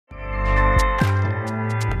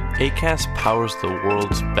Acast powers the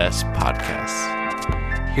world's best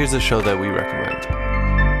podcasts. Here's a show that we recommend.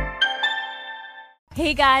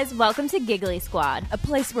 Hey guys, welcome to Giggly Squad. A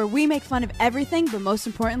place where we make fun of everything, but most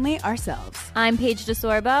importantly, ourselves. I'm Paige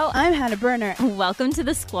DeSorbo. I'm Hannah Berner. Welcome to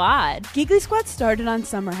the squad. Giggly Squad started on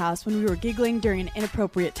Summer House when we were giggling during an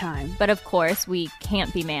inappropriate time. But of course, we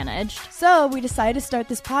can't be managed. So we decided to start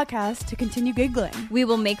this podcast to continue giggling. We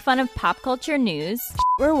will make fun of pop culture news,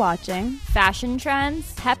 we're watching, fashion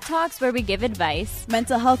trends, pep talks where we give advice,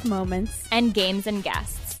 mental health moments, and games and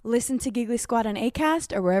guests. Listen to Giggly Squad on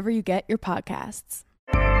Acast or wherever you get your podcasts.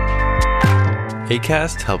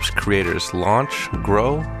 Acast helps creators launch,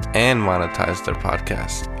 grow, and monetize their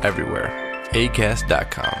podcasts everywhere.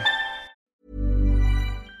 Acast.com.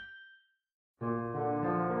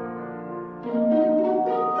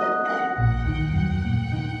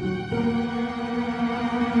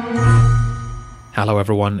 Hello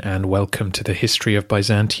everyone and welcome to the History of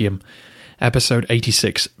Byzantium, episode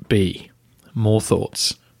 86b, More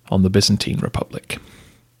Thoughts on the Byzantine Republic.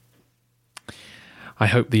 I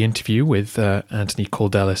hope the interview with Anthony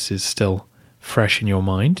Kaldellis is still fresh in your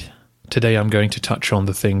mind. Today I'm going to touch on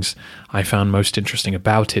the things I found most interesting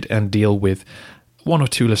about it and deal with one or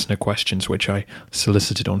two listener questions which I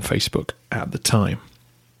solicited on Facebook at the time.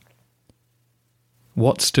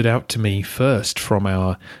 What stood out to me first from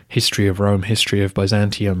our History of Rome, History of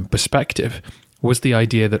Byzantium perspective was the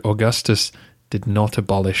idea that Augustus did not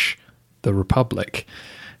abolish the Republic.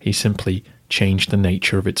 He simply changed the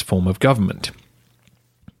nature of its form of government.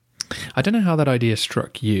 I don't know how that idea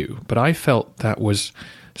struck you, but I felt that was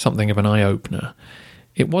something of an eye-opener.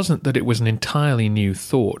 It wasn't that it was an entirely new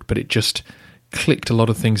thought, but it just clicked a lot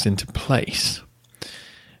of things into place.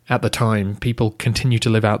 At the time, people continued to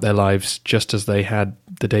live out their lives just as they had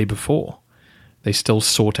the day before. They still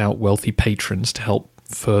sought out wealthy patrons to help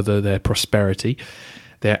further their prosperity.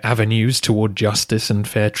 Their avenues toward justice and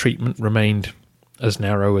fair treatment remained as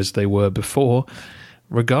narrow as they were before,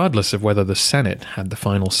 regardless of whether the Senate had the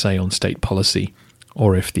final say on state policy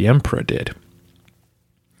or if the emperor did.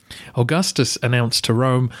 Augustus announced to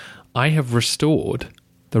Rome, "I have restored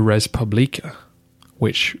the res publica,"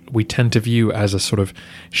 which we tend to view as a sort of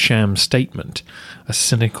sham statement, a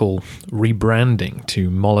cynical rebranding to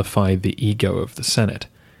mollify the ego of the Senate.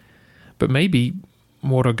 But maybe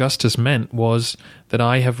what Augustus meant was that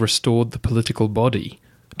I have restored the political body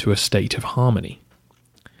to a state of harmony.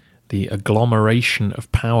 The agglomeration of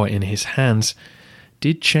power in his hands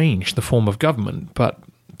did change the form of government, but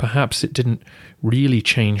perhaps it didn't really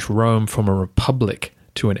change Rome from a republic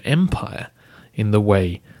to an empire in the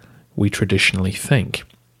way we traditionally think.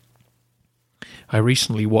 I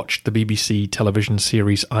recently watched the BBC television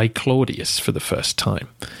series I, Claudius for the first time,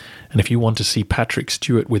 and if you want to see Patrick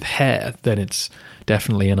Stewart with hair, then it's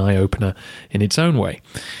definitely an eye-opener in its own way.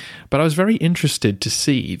 But I was very interested to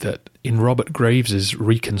see that in Robert Graves's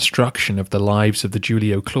reconstruction of the lives of the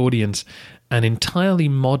Julio-Claudians, an entirely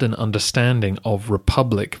modern understanding of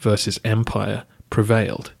republic versus empire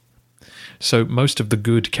prevailed. So most of the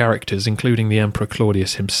good characters, including the Emperor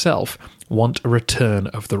Claudius himself, want a return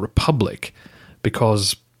of the republic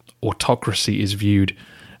because autocracy is viewed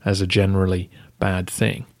as a generally bad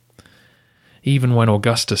thing. Even when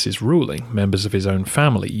Augustus is ruling, members of his own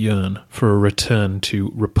family yearn for a return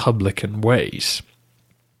to republican ways.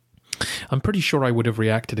 I'm pretty sure I would have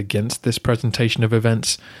reacted against this presentation of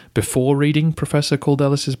events before reading Professor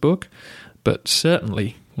Kaldellis' book, but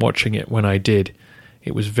certainly watching it when I did,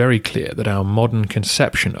 it was very clear that our modern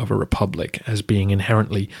conception of a republic as being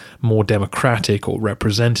inherently more democratic or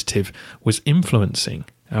representative was influencing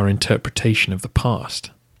our interpretation of the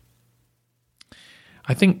past.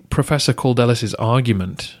 I think Professor Kaldellis'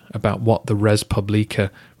 argument about what the res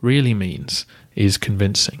publica really means is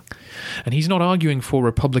convincing. And he's not arguing for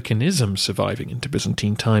republicanism surviving into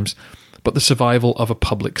Byzantine times, but the survival of a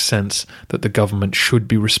public sense that the government should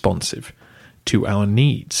be responsive to our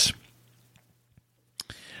needs.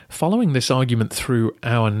 Following this argument through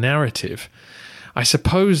our narrative, I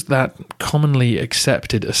suppose that commonly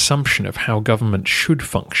accepted assumption of how government should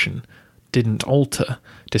function didn't alter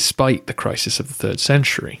despite the crisis of the 3rd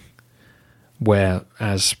century, where,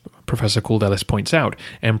 as Professor Kaldellis points out,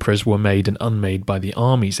 emperors were made and unmade by the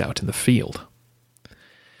armies out in the field.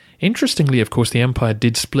 Interestingly, of course, the empire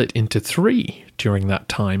did split into 3 during that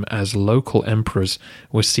time, as local emperors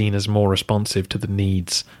were seen as more responsive to the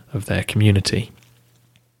needs of their community.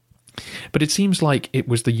 But it seems like it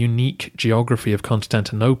was the unique geography of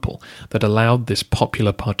Constantinople that allowed this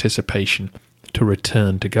popular participation to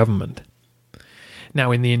return to government.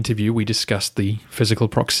 Now, in the interview, we discussed the physical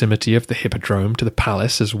proximity of the hippodrome to the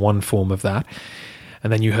palace as one form of that,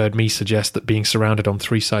 And then you heard me suggest that being surrounded on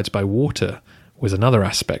three sides by water was another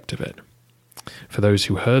aspect of it. For those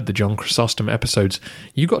who heard the John Chrysostom episodes,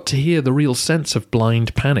 you got to hear the real sense of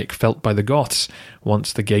blind panic felt by the Goths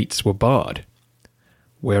once the gates were barred.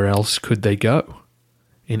 Where else could they go?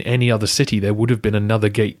 In any other city there would have been another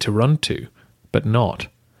gate to run to, but not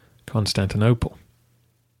Constantinople.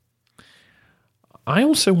 I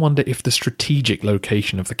also wonder if the strategic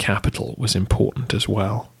location of the capital was important as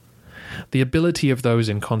well. The ability of those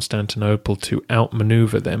in Constantinople to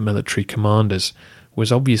outmaneuver their military commanders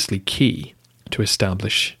was obviously key to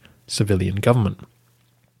establish civilian government.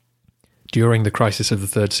 During the crisis of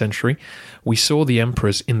the 3rd century, we saw the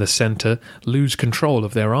emperors in the centre lose control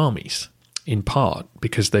of their armies, in part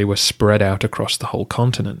because they were spread out across the whole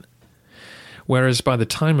continent. Whereas by the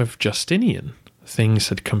time of Justinian, things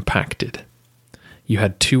had compacted. You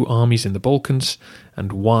had 2 armies in the Balkans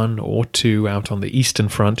and 1 or 2 out on the eastern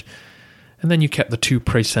front, and then you kept the 2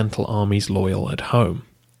 praesental armies loyal at home.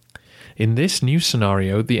 In this new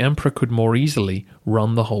scenario, the emperor could more easily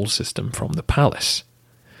run the whole system from the palace.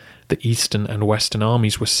 The eastern and western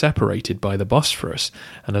armies were separated by the Bosphorus,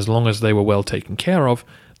 and as long as they were well taken care of,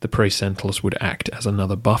 the praesentals would act as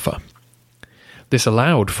another buffer. This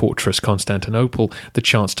allowed Fortress Constantinople the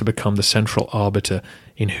chance to become the central arbiter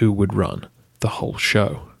in who would run the whole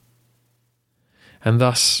show. And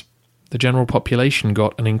thus, the general population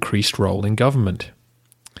got an increased role in government.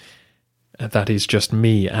 That is just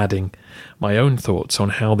me adding my own thoughts on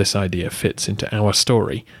how this idea fits into our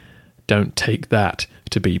story. Don't take that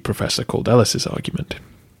to be Professor Kaldellis' argument.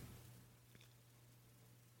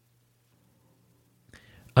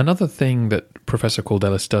 Another thing that Professor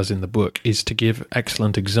Kaldellis does in the book is to give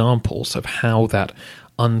excellent examples of how that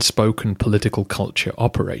unspoken political culture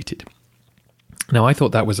operated. Now, I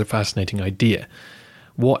thought that was a fascinating idea.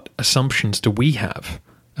 What assumptions do we have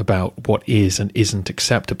about what is and isn't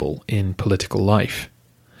acceptable in political life?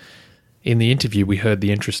 In the interview, we heard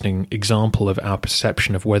the interesting example of our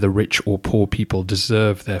perception of whether rich or poor people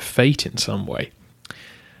deserve their fate in some way.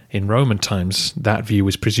 In Roman times, that view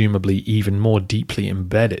was presumably even more deeply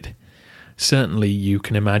embedded. Certainly, you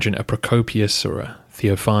can imagine a Procopius or a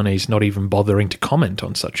Theophanes not even bothering to comment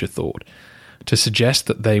on such a thought, to suggest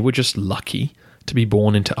that they were just lucky to be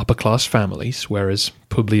born into upper-class families, whereas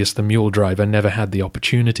Publius the mule driver never had the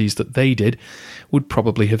opportunities that they did, would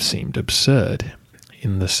probably have seemed absurd.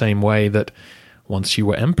 In the same way that once you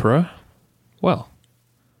were emperor, well,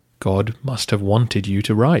 God must have wanted you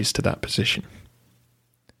to rise to that position.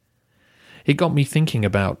 It got me thinking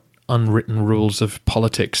about unwritten rules of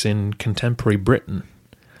politics in contemporary Britain.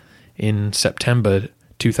 In September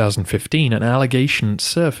 2015, an allegation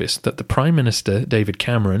surfaced that the Prime Minister, David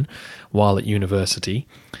Cameron, while at university,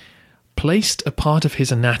 placed a part of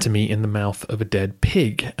his anatomy in the mouth of a dead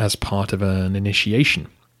pig as part of an initiation.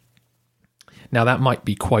 Now, that might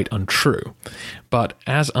be quite untrue, but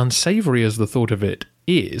as unsavoury as the thought of it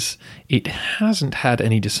is, it hasn't had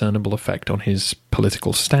any discernible effect on his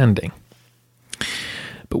political standing.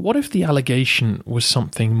 But what if the allegation was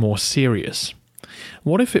something more serious?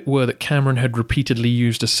 What if it were that Cameron had repeatedly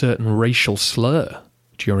used a certain racial slur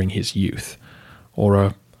during his youth, or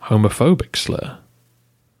a homophobic slur?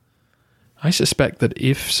 I suspect that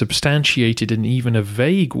if substantiated in even a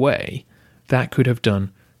vague way, that could have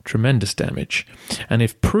done tremendous damage, and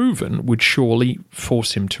if proven, would surely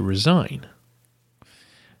force him to resign.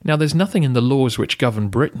 Now, there's nothing in the laws which govern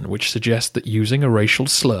Britain which suggest that using a racial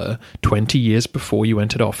slur 20 years before you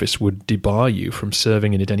entered office would debar you from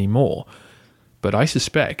serving in it anymore, but I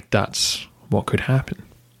suspect that's what could happen.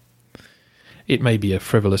 It may be a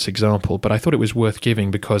frivolous example, but I thought it was worth giving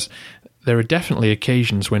because there are definitely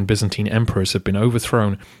occasions when Byzantine emperors have been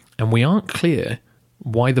overthrown, and we aren't clear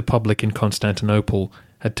why the public in Constantinople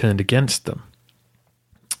had turned against them.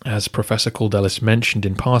 As Professor Kaldellis mentioned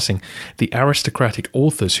in passing, the aristocratic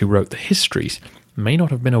authors who wrote the histories may not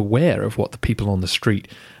have been aware of what the people on the street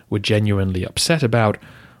were genuinely upset about,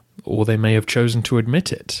 or they may have chosen to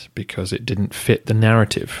admit it because it didn't fit the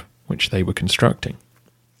narrative which they were constructing.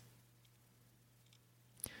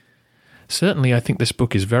 Certainly, I think this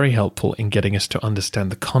book is very helpful in getting us to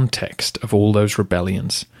understand the context of all those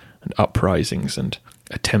rebellions and uprisings and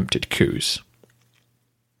attempted coups.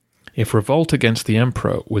 If revolt against the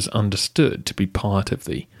emperor was understood to be part of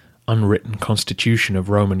the unwritten constitution of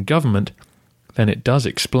Roman government, then it does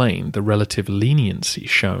explain the relative leniency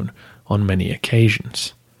shown on many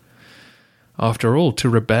occasions. After all, to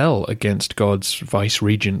rebel against God's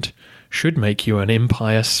vice-regent should make you an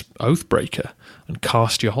impious oath-breaker and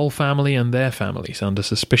cast your whole family and their families under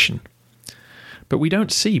suspicion. But we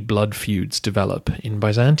don't see blood feuds develop in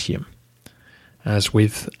Byzantium. as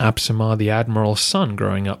with Absamar the admiral's son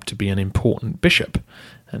growing up to be an important bishop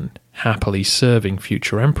and happily serving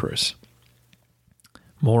future emperors.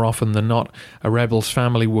 More often than not, a rebel's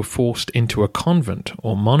family were forced into a convent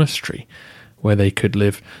or monastery where they could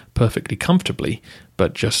live perfectly comfortably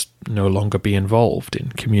but just no longer be involved in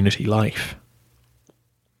community life.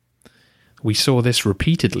 We saw this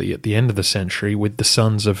repeatedly at the end of the century with the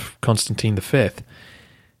sons of Constantine V.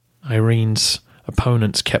 Irene's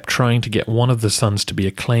opponents kept trying to get one of the sons to be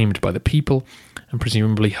acclaimed by the people and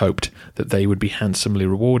presumably hoped that they would be handsomely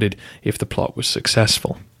rewarded if the plot was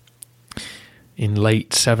successful. In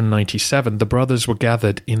late 797, the brothers were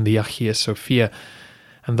gathered in the Hagia Sophia,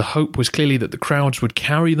 and the hope was clearly that the crowds would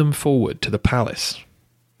carry them forward to the palace.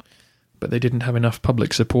 But they didn't have enough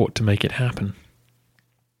public support to make it happen.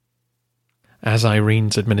 As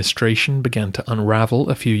Irene's administration began to unravel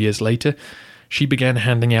a few years later, she began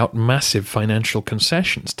handing out massive financial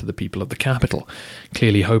concessions to the people of the capital,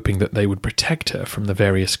 clearly hoping that they would protect her from the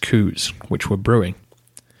various coups which were brewing.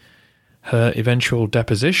 Her eventual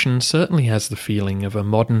deposition certainly has the feeling of a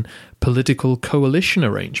modern political coalition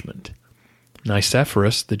arrangement.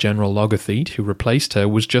 Nicephorus, the general logothete who replaced her,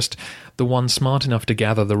 was just the one smart enough to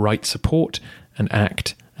gather the right support and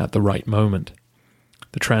act at the right moment.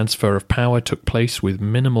 The transfer of power took place with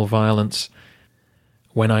minimal violence.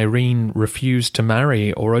 When Irene refused to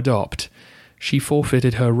marry or adopt, she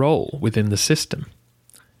forfeited her role within the system.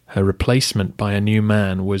 Her replacement by a new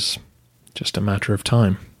man was just a matter of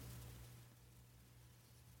time.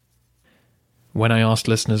 When I asked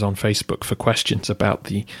listeners on Facebook for questions about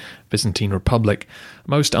the Byzantine Republic,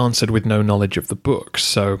 most answered with no knowledge of the book,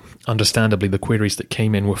 so understandably the queries that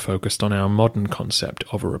came in were focused on our modern concept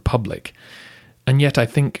of a republic. And yet I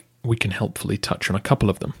think we can helpfully touch on a couple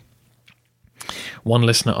of them. One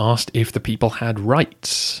listener asked if the people had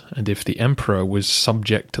rights and if the emperor was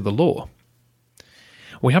subject to the law.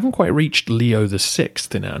 We haven't quite reached Leo VI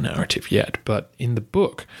in our narrative yet, but in the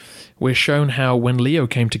book we're shown how when Leo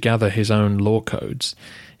came to gather his own law codes,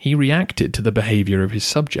 he reacted to the behaviour of his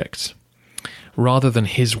subjects. Rather than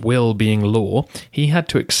his will being law, he had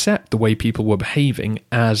to accept the way people were behaving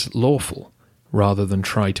as lawful, rather than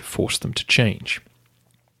try to force them to change.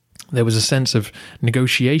 There was a sense of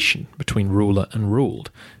negotiation between ruler and ruled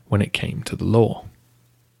when it came to the law.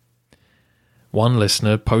 One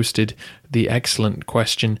listener posted the excellent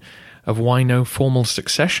question of why no formal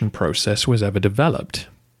succession process was ever developed.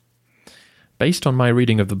 Based on my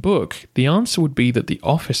reading of the book, the answer would be that the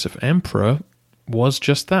office of emperor was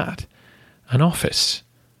just that, an office,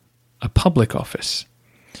 a public office.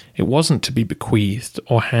 It wasn't to be bequeathed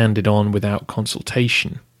or handed on without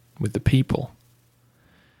consultation with the people.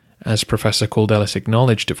 As Professor Kaldellis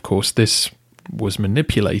acknowledged, of course, this was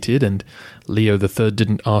manipulated, and Leo III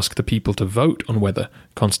didn't ask the people to vote on whether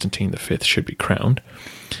Constantine V should be crowned,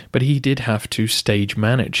 but he did have to stage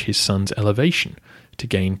manage his son's elevation to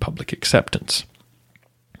gain public acceptance.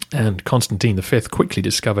 And Constantine V quickly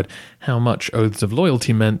discovered how much oaths of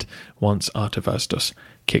loyalty meant once Artavasdos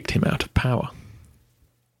kicked him out of power.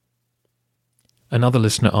 Another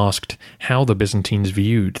listener asked how the Byzantines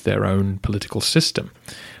viewed their own political system,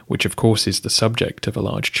 which of course is the subject of a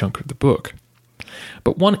large chunk of the book.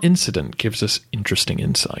 But one incident gives us interesting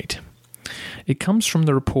insight. It comes from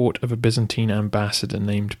the report of a Byzantine ambassador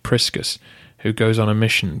named Priscus, who goes on a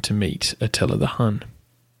mission to meet Attila the Hun.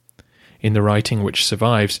 In the writing which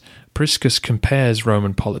survives, Priscus compares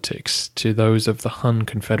Roman politics to those of the Hun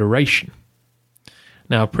Confederation.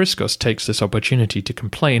 Now, Priscus takes this opportunity to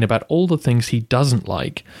complain about all the things he doesn't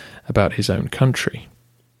like about his own country.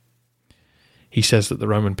 He says that the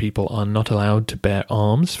Roman people are not allowed to bear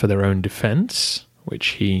arms for their own defense, which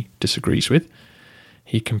he disagrees with.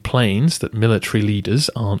 He complains that military leaders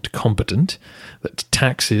aren't competent, that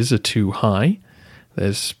taxes are too high,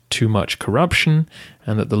 there's too much corruption,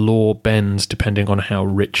 and that the law bends depending on how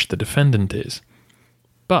rich the defendant is.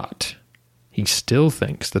 But he still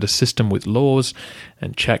thinks that a system with laws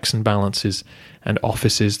and checks and balances and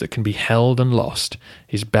offices that can be held and lost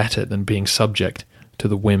is better than being subject to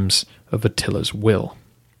the whims of Attila's will.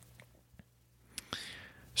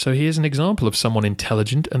 So here's an example of someone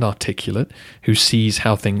intelligent and articulate who sees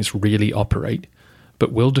how things really operate,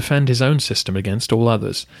 but will defend his own system against all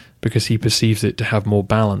others because he perceives it to have more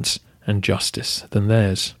balance and justice than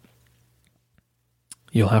theirs.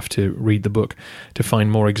 You'll have to read the book to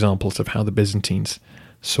find more examples of how the Byzantines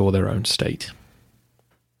saw their own state.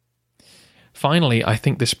 Finally, I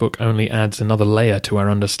think this book only adds another layer to our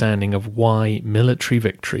understanding of why military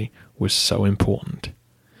victory was so important.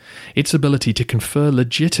 Its ability to confer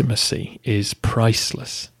legitimacy is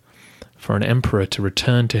priceless. For an emperor to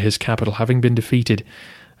return to his capital having been defeated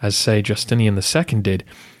as, say, Justinian II did,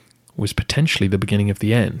 was potentially the beginning of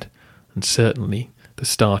the end, and certainly the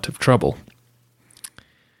start of trouble.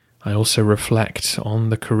 I also reflect on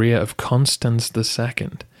the career of Constans II,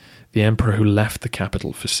 the emperor who left the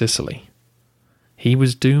capital for Sicily. He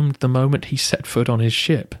was doomed the moment he set foot on his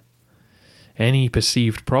ship. Any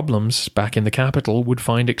perceived problems back in the capital would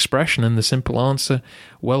find expression in the simple answer,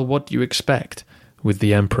 well, what do you expect, with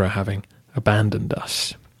the emperor having abandoned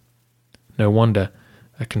us? No wonder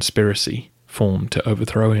a conspiracy formed to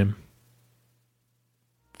overthrow him.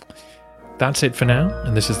 That's it for now,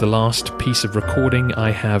 and this is the last piece of recording I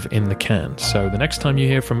have in the can. So the next time you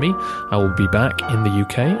hear from me, I will be back in the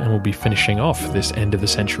UK and will be finishing off this end of the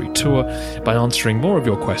century tour by answering more of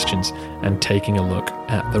your questions and taking a look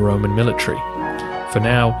at the Roman military. For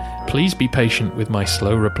now, please be patient with my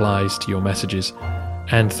slow replies to your messages,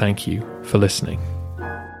 and thank you for listening.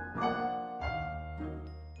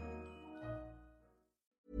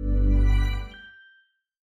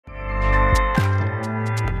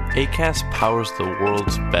 Acast powers the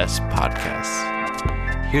world's best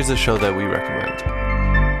podcasts. Here's a show that we recommend.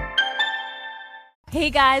 Hey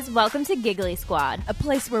guys, welcome to Giggly Squad. A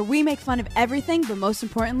place where we make fun of everything, but most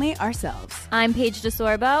importantly, ourselves. I'm Paige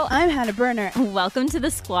DeSorbo. I'm Hannah Berner. Welcome to the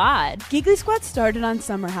squad. Giggly Squad started on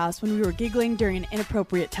Summer House when we were giggling during an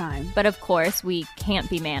inappropriate time. But of course, we can't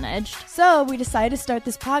be managed. So we decided to start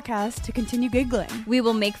this podcast to continue giggling. We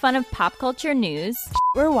will make fun of pop culture news,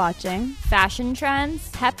 We're watching, fashion trends,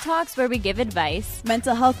 pep talks where we give advice,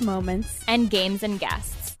 mental health moments, and games and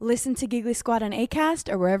guests. Listen to Giggly Squad on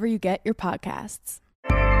Acast or wherever you get your podcasts.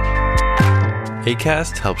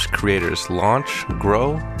 Acast helps creators launch,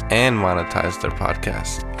 grow, and monetize their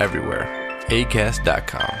podcasts everywhere.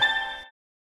 Acast.com.